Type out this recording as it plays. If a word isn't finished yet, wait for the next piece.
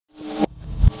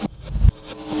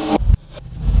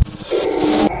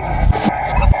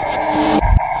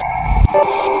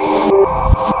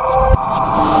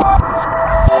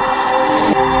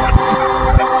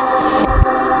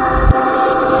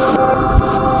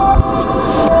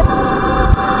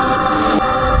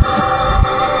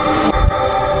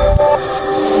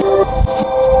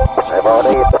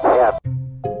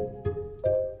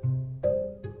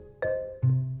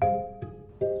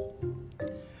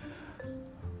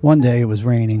One day it was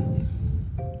raining,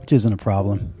 which isn't a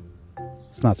problem.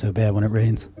 It's not so bad when it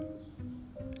rains.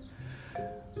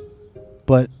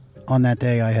 But on that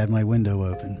day I had my window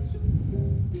open,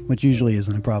 which usually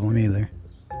isn't a problem either.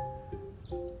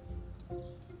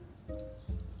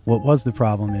 What was the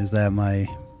problem is that my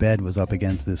bed was up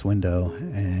against this window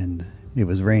and it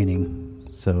was raining,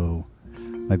 so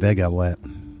my bed got wet.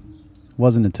 It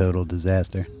wasn't a total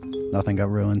disaster. Nothing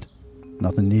got ruined.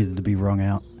 Nothing needed to be wrung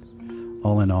out.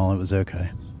 All in all, it was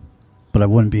okay. But I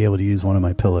wouldn't be able to use one of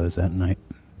my pillows that night.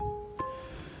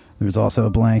 There was also a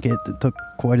blanket that took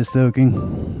quite a soaking,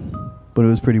 but it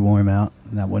was pretty warm out,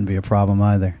 and that wouldn't be a problem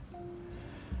either.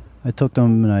 I took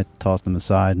them and I tossed them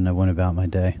aside and I went about my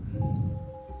day.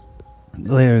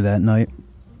 Later that night,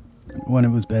 when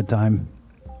it was bedtime,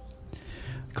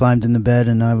 I climbed into bed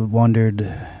and I wondered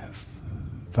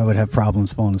if I would have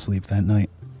problems falling asleep that night.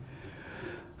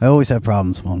 I always have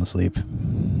problems falling asleep.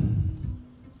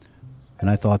 And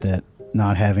I thought that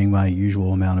not having my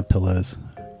usual amount of pillows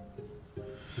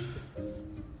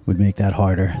would make that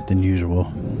harder than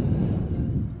usual.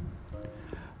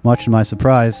 Much to my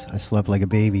surprise, I slept like a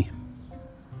baby.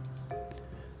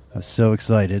 I was so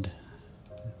excited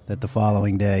that the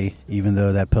following day, even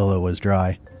though that pillow was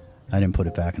dry, I didn't put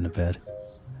it back in the bed.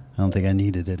 I don't think I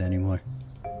needed it anymore.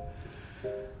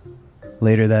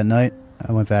 Later that night,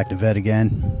 I went back to bed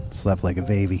again, slept like a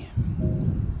baby.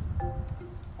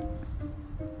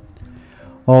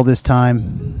 All this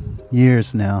time,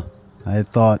 years now, I had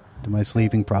thought that my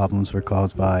sleeping problems were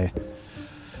caused by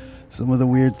some of the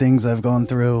weird things I've gone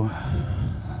through.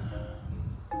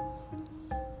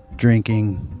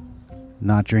 Drinking,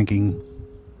 not drinking,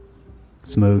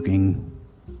 smoking,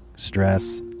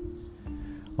 stress,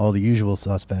 all the usual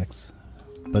suspects.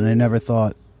 But I never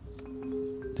thought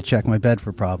to check my bed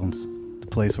for problems, the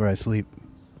place where I sleep.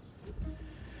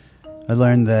 I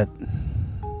learned that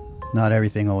not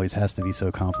everything always has to be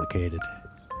so complicated.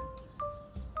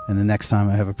 And the next time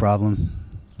I have a problem,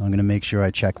 I'm going to make sure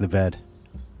I check the bed,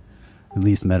 at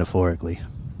least metaphorically.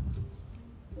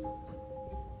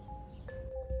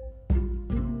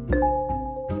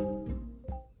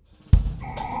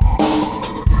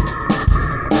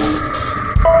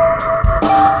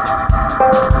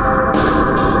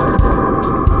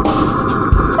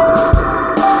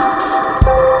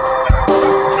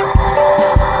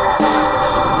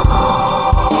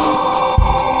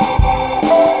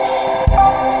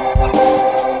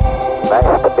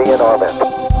 Nice to be in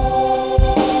orbit.